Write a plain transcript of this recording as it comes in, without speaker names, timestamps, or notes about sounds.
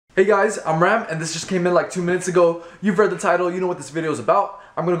Hey guys, I'm Ram, and this just came in like 2 minutes ago. You've read the title, you know what this video is about.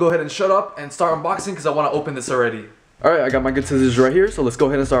 I'm gonna go ahead and shut up and start unboxing because I want to open this already. Alright, I got my good scissors right here, so let's go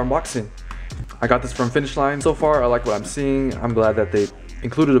ahead and start unboxing. I got this from Finish Line. So far, I like what I'm seeing. I'm glad that they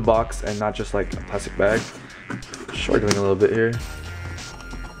included a box and not just like a plastic bag. Struggling a little bit here.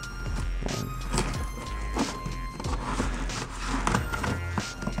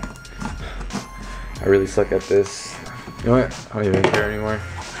 I really suck at this. You know what? I don't even care anymore.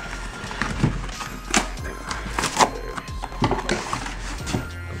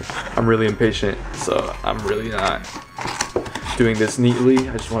 I'm really impatient, so I'm really not doing this neatly.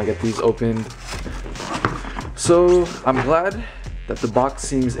 I just want to get these opened. So I'm glad that the box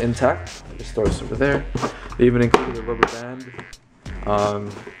seems intact. Just throw this over there. They even included a rubber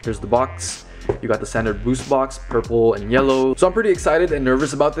band. Here's the box. You got the standard boost box, purple and yellow. So I'm pretty excited and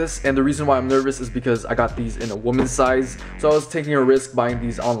nervous about this, and the reason why I'm nervous is because I got these in a woman's size. So I was taking a risk buying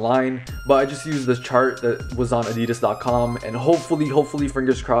these online, but I just used this chart that was on Adidas.com, and hopefully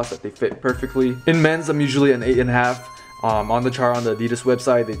fingers crossed that they fit perfectly. In men's, I'm usually an 8.5. On the chart on the Adidas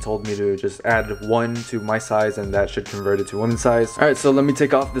website, they told me to just add 1 to my size, and that should convert it to women's size. Alright, so let me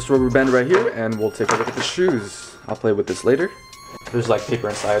take off this rubber band right here, and we'll take a look at the shoes. I'll play with this later. There's like paper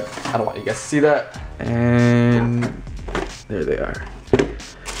inside. I don't want you guys to see that. And there they are.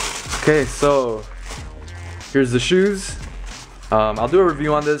 Okay, so here's the shoes. I'll do a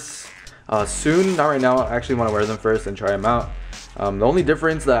review on this soon. Not right now. I actually want to wear them first and try them out. The only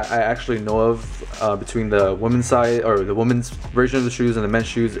difference that I actually know of between the women's side or the women's version of the shoes and the men's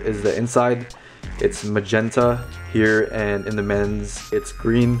shoes is the inside. It's magenta here, and in the men's it's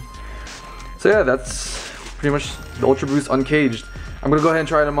green. So yeah, that's pretty much the Ultra Boost Uncaged. I'm gonna go ahead and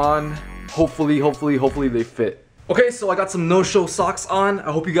try them on. Hopefully they fit. Okay, so I got some no-show socks on.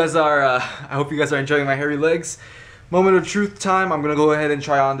 I hope you guys are enjoying my hairy legs. Moment of truth time. I'm gonna go ahead and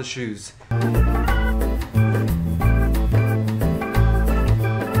try on the shoes.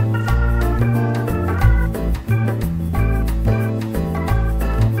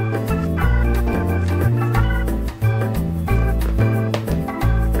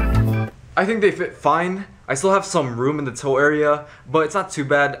 I think they fit fine. I still have some room in the toe area, but it's not too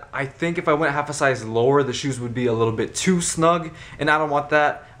bad. I think if I went half a size lower, the shoes would be a little bit too snug, and I don't want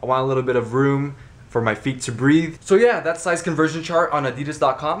that. I want a little bit of room for my feet to breathe. So yeah, that size conversion chart on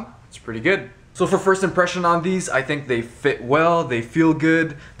Adidas.com, it's pretty good. So for first impression on these, I think they fit well, they feel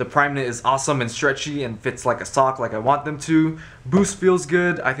good. The prime knit is awesome and stretchy and fits like a sock like I want them to. Boost feels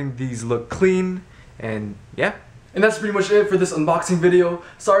good. I think these look clean, and yeah. And that's pretty much it for this unboxing video.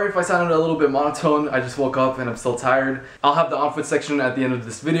 Sorry if I sounded a little bit monotone. I just woke up and I'm still tired. I'll have the on-foot section at the end of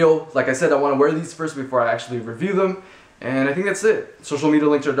this video. Like I said, I want to wear these first before I actually review them. And I think that's it. Social media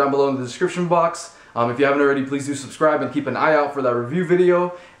links are down below in the description box. If you haven't already, please do subscribe and keep an eye out for that review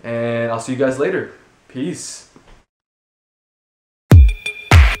video. And I'll see you guys later. Peace.